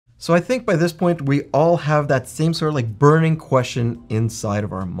So I think by this point, we all have that same sort of like burning question inside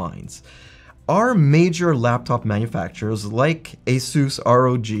of our minds. Are major laptop manufacturers like ASUS,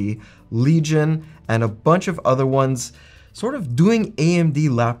 ROG, Legion, and a bunch of other ones sort of doing AMD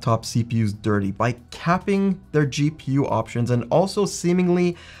laptop CPUs dirty by capping their GPU options and also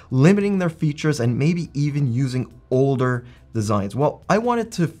seemingly limiting their features and maybe even using older designs? Well, I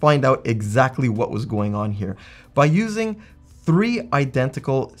wanted to find out exactly what was going on here by using 3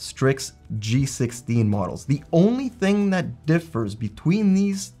 identical Strix G16 models. The only thing that differs between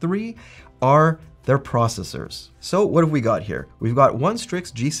these 3 are their processors. So what have we got here? We've got one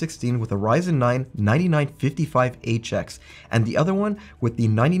Strix G16 with a Ryzen 9 9955HX and the other one with the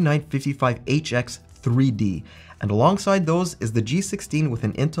 9955HX 3D. And alongside those is the G16 with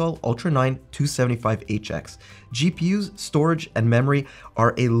an Intel Ultra 9 275HX. GPUs, storage, and memory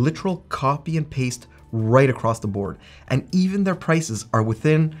are a literal copy and paste right across the board, and even their prices are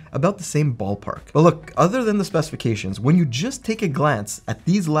within about the same ballpark. But look, other than the specifications, when you just take a glance at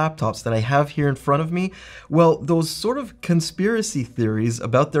these laptops that I have here in front of me, well, those sort of conspiracy theories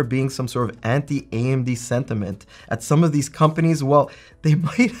about there being some sort of anti-AMD sentiment at some of these companies, well, they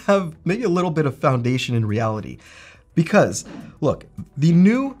might have maybe a little bit of foundation in reality. Because, look, the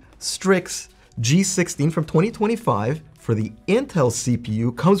new Strix G16 from 2025 for the Intel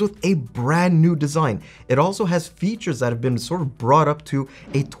CPU comes with a brand new design. It also has features that have been sort of brought up to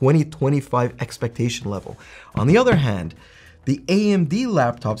a 2025 expectation level. On the other hand, the AMD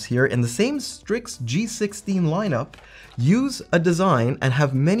laptops here in the same Strix G16 lineup use a design and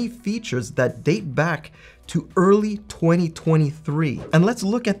have many features that date back to early 2023. And let's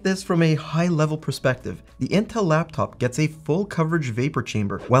look at this from a high-level perspective. The Intel laptop gets a full coverage vapor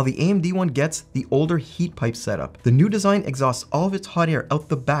chamber, while the AMD one gets the older heat pipe setup. The new design exhausts all of its hot air out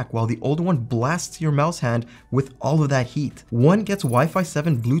the back, while the older one blasts your mouse hand with all of that heat. One gets Wi-Fi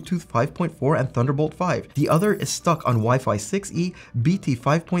 7, Bluetooth 5.4, and Thunderbolt 5. The other is stuck on Wi-Fi 6E, BT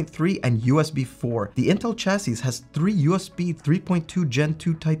 5.3, and USB 4. The Intel chassis has 3 USB 3.2 Gen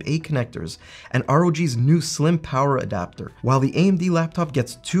 2 Type A connectors, and ROG's new slim power adapter, while the AMD laptop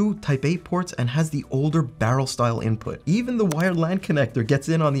gets 2 Type A ports and has the older barrel style input. Even the wired LAN connector gets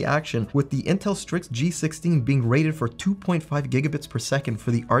in on the action, with the Intel Strix G16 being rated for 2.5 gigabits per second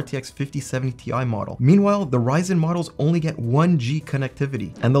for the RTX 5070 Ti model. Meanwhile, the Ryzen models only get 1G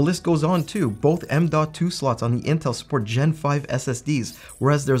connectivity. And the list goes on too. Both M.2 slots on the Intel support Gen 5 SSDs,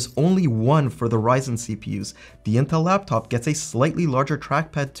 whereas there's only one for the Ryzen CPUs. The Intel laptop gets a slightly larger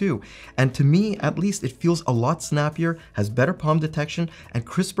trackpad too, and to me at least it feels a lot snappier, has better palm detection, and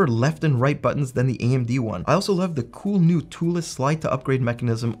crisper left and right buttons than the AMD one. I also love the cool new toolless slide to upgrade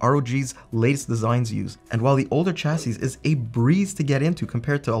mechanism ROG's latest designs use. And while the older chassis is a breeze to get into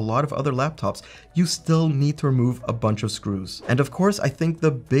compared to a lot of other laptops, you still need to remove a bunch of screws. And of course, I think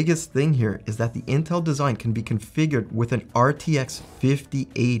the biggest thing here is that the Intel design can be configured with an RTX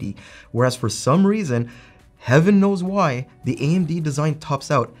 5080, whereas for some reason, heaven knows why, the AMD design tops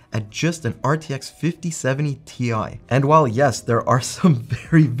out at just an RTX 5070 Ti. And while yes, there are some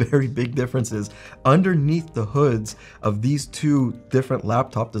very big differences underneath the hoods of these two different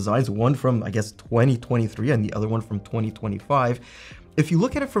laptop designs, one from I guess 2023 and the other one from 2025, if you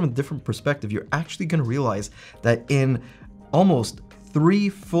look at it from a different perspective, you're actually going to realize that in almost 3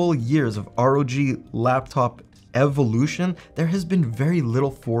 full years of ROG laptop evolution, there has been very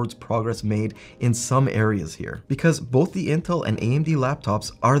little forward progress made in some areas here, because both the Intel and AMD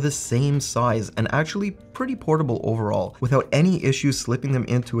laptops are the same size and actually pretty portable overall, without any issues slipping them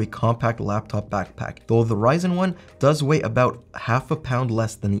into a compact laptop backpack, though the Ryzen one does weigh about half a pound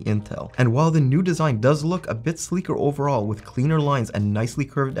less than the Intel. And while the new design does look a bit sleeker overall with cleaner lines and nicely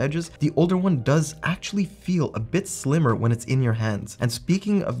curved edges, the older one does actually feel a bit slimmer when it's in your hands. And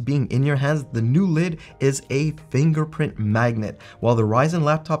speaking of being in your hands, the new lid is a fingerprint magnet, while the Ryzen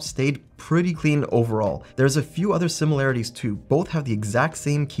laptop stayed pretty clean overall. There's a few other similarities too. Both have the exact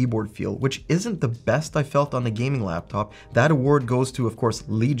same keyboard feel, which isn't the best I felt on the gaming laptop. That award goes to, of course,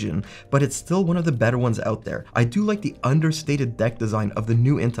 Legion, but it's still one of the better ones out there. I do like the understated deck design of the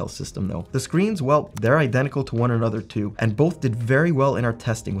new Intel system though. The screens, well, they're identical to one another too, and both did very well in our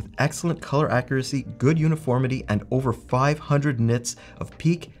testing with excellent color accuracy, good uniformity, and over 500 nits of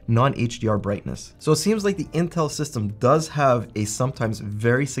peak non-HDR brightness. So it seems like the Intel system does have a sometimes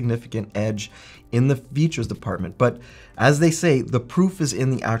very significant edge in the features department, but as they say, the proof is in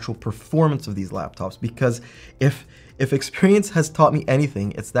the actual performance of these laptops, because if If experience has taught me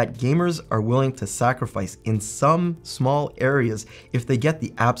anything, it's that gamers are willing to sacrifice in some small areas if they get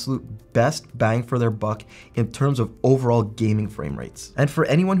the absolute best bang for their buck in terms of overall gaming frame rates. And for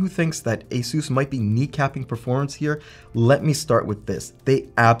anyone who thinks that ASUS might be kneecapping performance here, let me start with this. They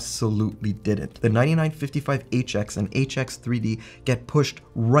absolutely didn't. The 9955HX and HX3D get pushed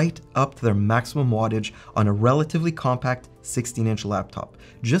right up to their maximum wattage on a relatively compact 16-inch laptop,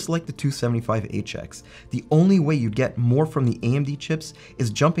 just like the 275HX. The only way you'd get more from the AMD chips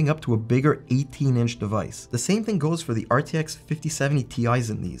is jumping up to a bigger 18-inch device. The same thing goes for the RTX 5070 Ti's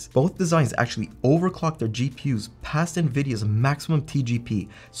in these. Both designs actually overclock their GPUs past NVIDIA's maximum TGP,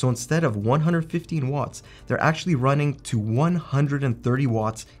 so instead of 115 watts, they're actually running to 130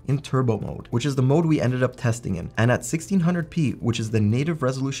 watts in turbo mode, which is the mode we ended up testing in. And at 1600p, which is the native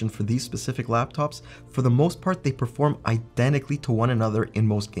resolution for these specific laptops, for the most part they perform identically to one another in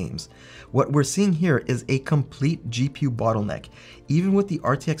most games. What we're seeing here is a complete GPU bottleneck, even with the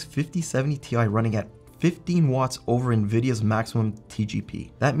RTX 5070 Ti running at 15 watts over NVIDIA's maximum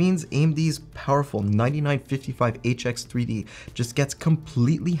TGP. That means AMD's powerful 9955HX3D just gets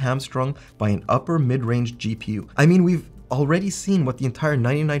completely hamstrung by an upper mid-range GPU. I mean, we've already seen what the entire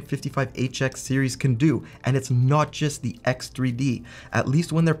 9955HX series can do, and it's not just the X3D, at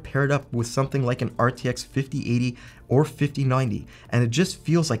least when they're paired up with something like an RTX 5080 or 5090, and it just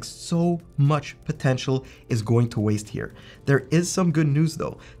feels like so much potential is going to waste here. There is some good news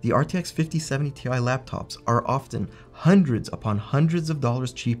though. The RTX 5070 Ti laptops are often hundreds upon hundreds of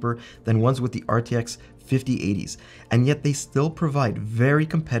dollars cheaper than ones with the RTX 5080s, and yet they still provide very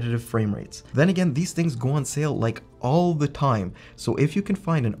competitive frame rates. Then again, these things go on sale like all the time, so if you can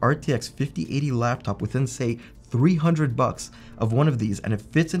find an RTX 5080 laptop within say $300 of one of these and it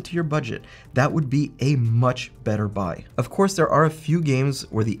fits into your budget, that would be a much better buy. Of course, there are a few games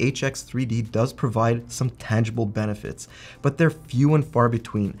where the HX3D does provide some tangible benefits, but they're few and far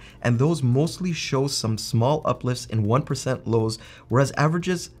between, and those mostly show some small uplifts in 1% lows, whereas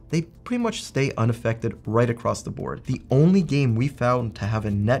averages, they pretty much stay unaffected right across the board. The only game we found to have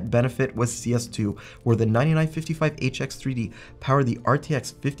a net benefit was CS2, where the 9955HX3D powered the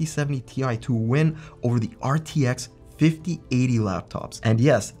RTX 5070 Ti to win over the RTX 5080 laptops. And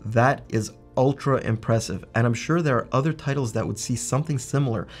yes, that is ultra impressive, and I'm sure there are other titles that would see something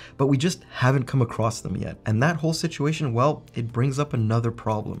similar, but we just haven't come across them yet. And that whole situation, well, it brings up another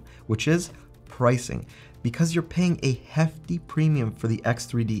problem, which is pricing, because you're paying a hefty premium for the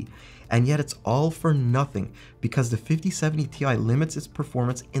X3D, and yet it's all for nothing because the 5070 Ti limits its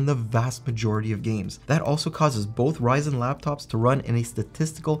performance in the vast majority of games. That also causes both Ryzen laptops to run in a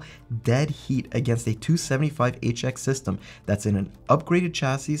statistical dead heat against a 275HX system that's in an upgraded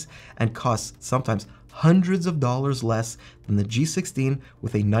chassis and costs sometimes hundreds of dollars less than the G16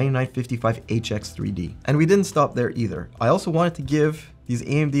 with a 9955HX3D. And we didn't stop there either. I also wanted to give these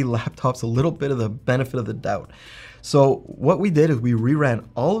AMD laptops a little bit of the benefit of the doubt. So what we did is we reran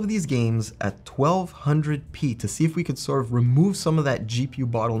all of these games at 1200p to see if we could sort of remove some of that GPU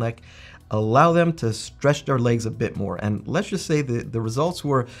bottleneck, allow them to stretch their legs a bit more. And let's just say the results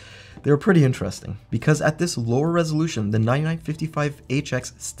were pretty interesting, because at this lower resolution, the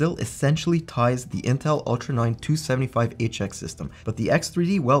 9955HX still essentially ties the Intel Ultra 9 275HX system, but the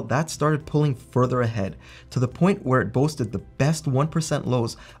X3D, well, that started pulling further ahead to the point where it boasted the best 1%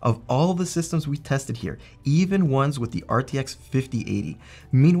 lows of all the systems we tested here, even ones with the RTX 5080.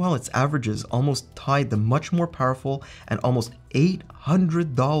 Meanwhile, its averages almost tied the much more powerful and almost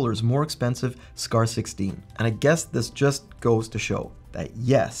 $800 more expensive SCAR 16. And I guess this just goes to show that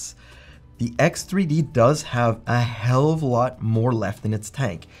yes, the X3D does have a hell of a lot more left in its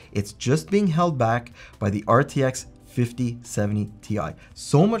tank. It's just being held back by the RTX 5070 Ti.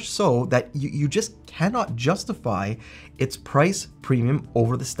 So much so that you just cannot justify its price premium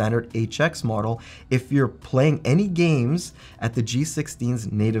over the standard HX model if you're playing any games at the G16's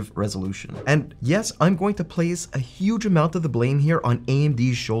native resolution. And yes, I'm going to place a huge amount of the blame here on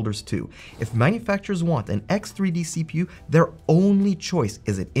AMD's shoulders too. If manufacturers want an X3D CPU, their only choice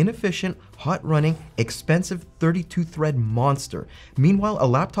is an inefficient, hot-running, expensive 32-thread monster. Meanwhile, a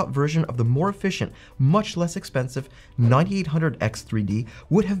laptop version of the more efficient, much less expensive 9800 X3D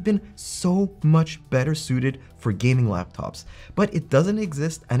would have been so much better suited for gaming laptops, but it doesn't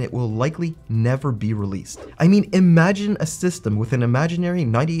exist and it will likely never be released. I mean, imagine a system with an imaginary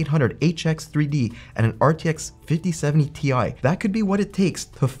 9800 HX3D and an RTX 5070 Ti. That could be what it takes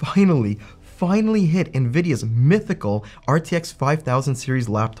to finally hit NVIDIA's mythical RTX 5000 series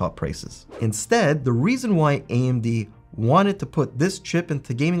laptop prices. Instead, the reason why AMD wanted to put this chip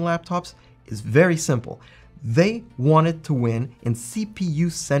into gaming laptops is very simple. They wanted to win in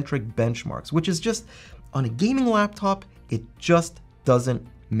CPU-centric benchmarks, which is just on a gaming laptop, it just doesn't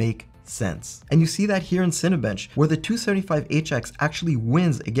make sense. And you see that here in Cinebench, where the 275HX actually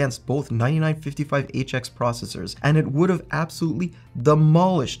wins against both 9955HX processors, and it would have absolutely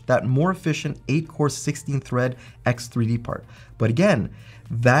demolished that more efficient 8-core 16-thread X3D part. But again,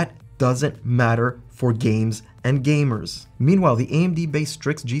 that doesn't matter for games and gamers. Meanwhile, the AMD-based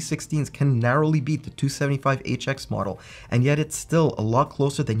Strix G16s can narrowly beat the 275HX model, and yet it's still a lot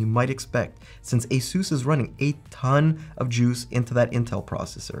closer than you might expect, since ASUS is running a ton of juice into that Intel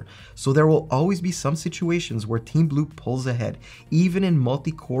processor. So there will always be some situations where Team Blue pulls ahead, even in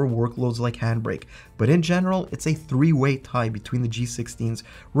multi-core workloads like Handbrake, but in general, it's a three-way tie between the G16s,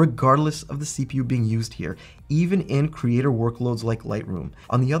 regardless of the CPU being used here, even in creator workloads like Lightroom.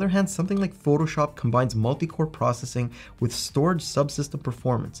 On the other hand, something like Photoshop combines multi-core processing with storage subsystem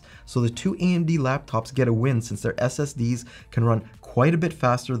performance, so the two AMD laptops get a win since their SSDs can run quite a bit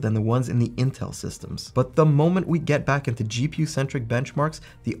faster than the ones in the Intel systems. But the moment we get back into GPU-centric benchmarks,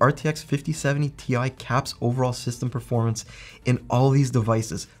 the RTX 5070 Ti caps overall system performance in all these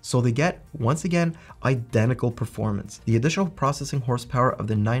devices, so they get, once again, identical performance. The additional processing horsepower of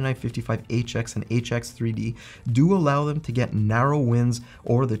the 9955HX and HX3D do allow them to get narrow wins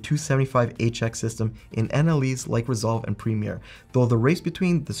over the 275HX system in NLEs like Resolve and Premiere, though the race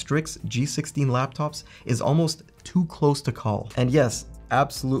between the Strix G16 laptops is almost too close to call. And yes,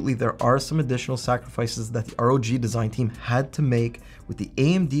 absolutely, there are some additional sacrifices that the ROG design team had to make with the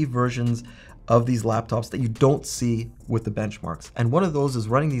AMD versions of these laptops that you don't see with the benchmarks. And one of those is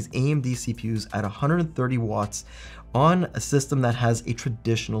running these AMD CPUs at 130 watts on a system that has a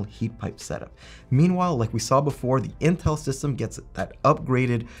traditional heat pipe setup. Meanwhile, like we saw before, the Intel system gets that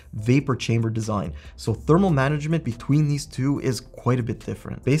upgraded vapor chamber design. So thermal management between these two is quite a bit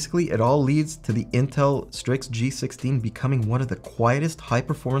different. Basically, it all leads to the Intel Strix G16 becoming one of the quietest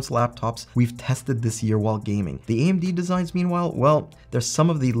high-performance laptops we've tested this year while gaming. The AMD designs, meanwhile, well, they're some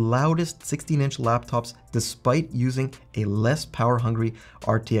of the loudest 16-inch laptops despite using a less power-hungry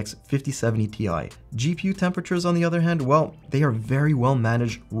RTX 5070 Ti. GPU temperatures, on the other hand, well, they are very well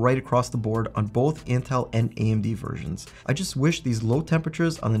managed right across the board on both Intel and AMD versions. I just wish these low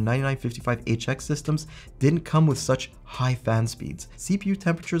temperatures on the 9955HX systems didn't come with such high fan speeds. CPU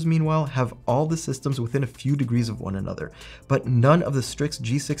temperatures, meanwhile, have all the systems within a few degrees of one another, but none of the Strix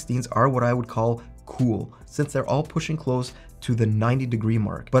G16s are what I would call cool, since they're all pushing close to the 90-degree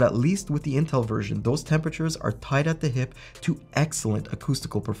mark. But at least with the Intel version, those temperatures are tied at the hip to excellent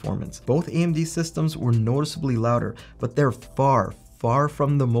acoustical performance. Both AMD systems were noticeably louder, but they're far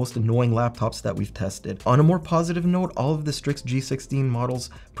from the most annoying laptops that we've tested. On a more positive note, all of the Strix G16 models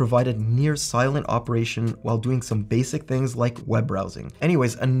provided near silent operation while doing some basic things like web browsing.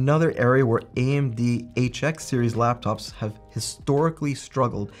 Anyways, another area where AMD HX series laptops have historically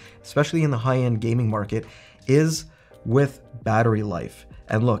struggled, especially in the high-end gaming market, is with battery life.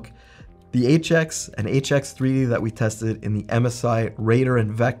 And look, the HX and HX3D that we tested in the MSI Raider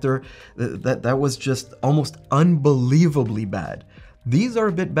and Vector, that was just almost unbelievably bad. These are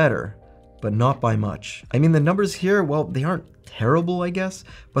a bit better, but not by much. I mean, the numbers here, well, they aren't terrible, I guess,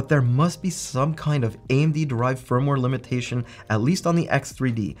 but there must be some kind of AMD-derived firmware limitation, at least on the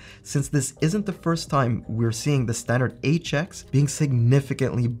X3D, since this isn't the first time we're seeing the standard HX being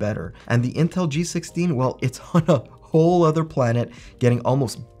significantly better. And the Intel G16, well, it's on a whole other planet, getting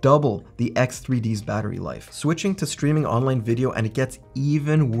almost double the X3D's battery life. Switching to streaming online video, and it gets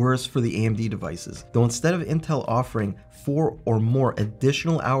even worse for the AMD devices. Though instead of Intel offering 4 or more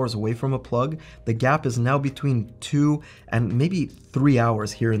additional hours away from a plug, the gap is now between 2 and maybe 3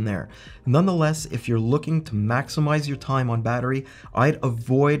 hours here and there. Nonetheless, if you're looking to maximize your time on battery, I'd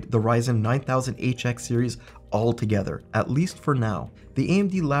avoid the Ryzen 9000HX series altogether, at least for now. The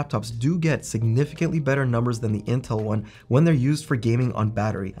AMD laptops do get significantly better numbers than the Intel one when they're used for gaming on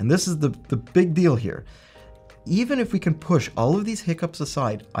battery, and this is the big deal here. Even if we can push all of these hiccups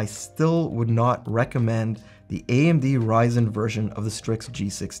aside, I still would not recommend the AMD Ryzen version of the Strix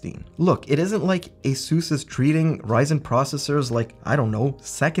G16. Look, it isn't like ASUS is treating Ryzen processors like, I don't know,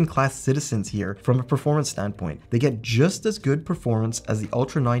 second-class citizens here from a performance standpoint. They get just as good performance as the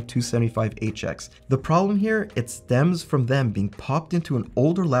Ultra 9 275HX. The problem here, it stems from them being popped into an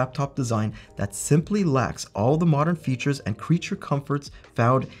older laptop design that simply lacks all the modern features and creature comforts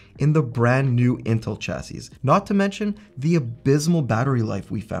found in the brand new Intel chassis, not to mention the abysmal battery life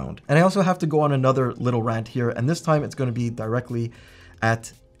we found. And I also have to go on another little rant here, and this time it's going to be directly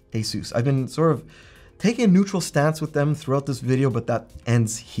at ASUS. I've been sort of taking a neutral stance with them throughout this video, but that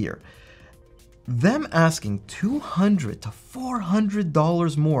ends here. them asking $200 to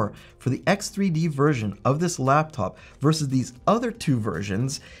 $400 more for the X3D version of this laptop versus these other two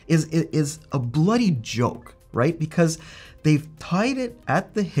versions is a bloody joke, right? Because they've tied it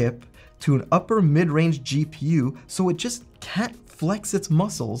at the hip to an upper mid-range GPU, so it just can't flex its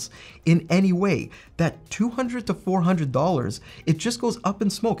muscles in any way. That $200 to $400, it just goes up in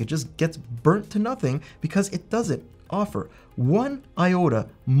smoke. It just gets burnt to nothing because it doesn't offer one iota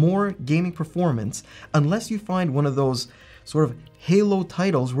more gaming performance unless you find one of those sort of halo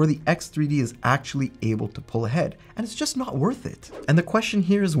titles where the X3D is actually able to pull ahead, and it's just not worth it. And the question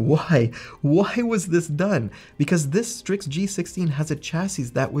here is why? Why was this done? Because this Strix G16 has a chassis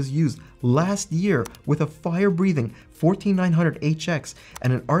that was used last year with a fire-breathing 14900HX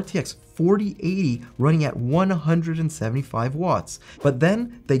and an RTX 4080 running at 175 watts. But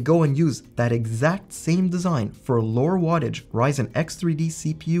then they go and use that exact same design for a lower wattage Ryzen X3D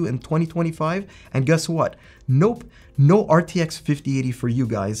CPU in 2025, and guess what? Nope, no RTX 5080 for you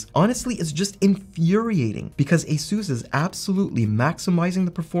guys. Honestly, it's just infuriating because ASUS is absolutely maximizing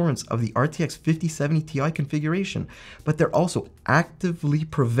the performance of the RTX 5070 Ti configuration, but they're also actively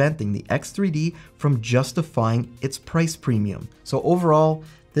preventing the X3D from justifying its price premium. So overall,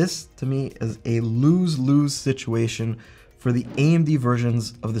 this to me is a lose-lose situation for the AMD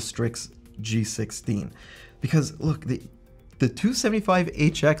versions of the Strix G16. Because look, the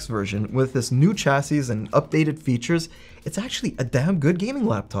 275HX version with this new chassis and updated features, it's actually a damn good gaming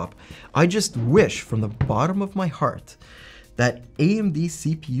laptop. I just wish from the bottom of my heart that AMD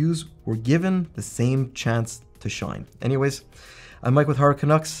CPUs were given the same chance to shine. Anyways, I'm Mike with Hardware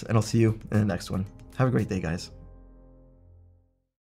Canucks, and I'll see you in the next one. Have a great day, guys.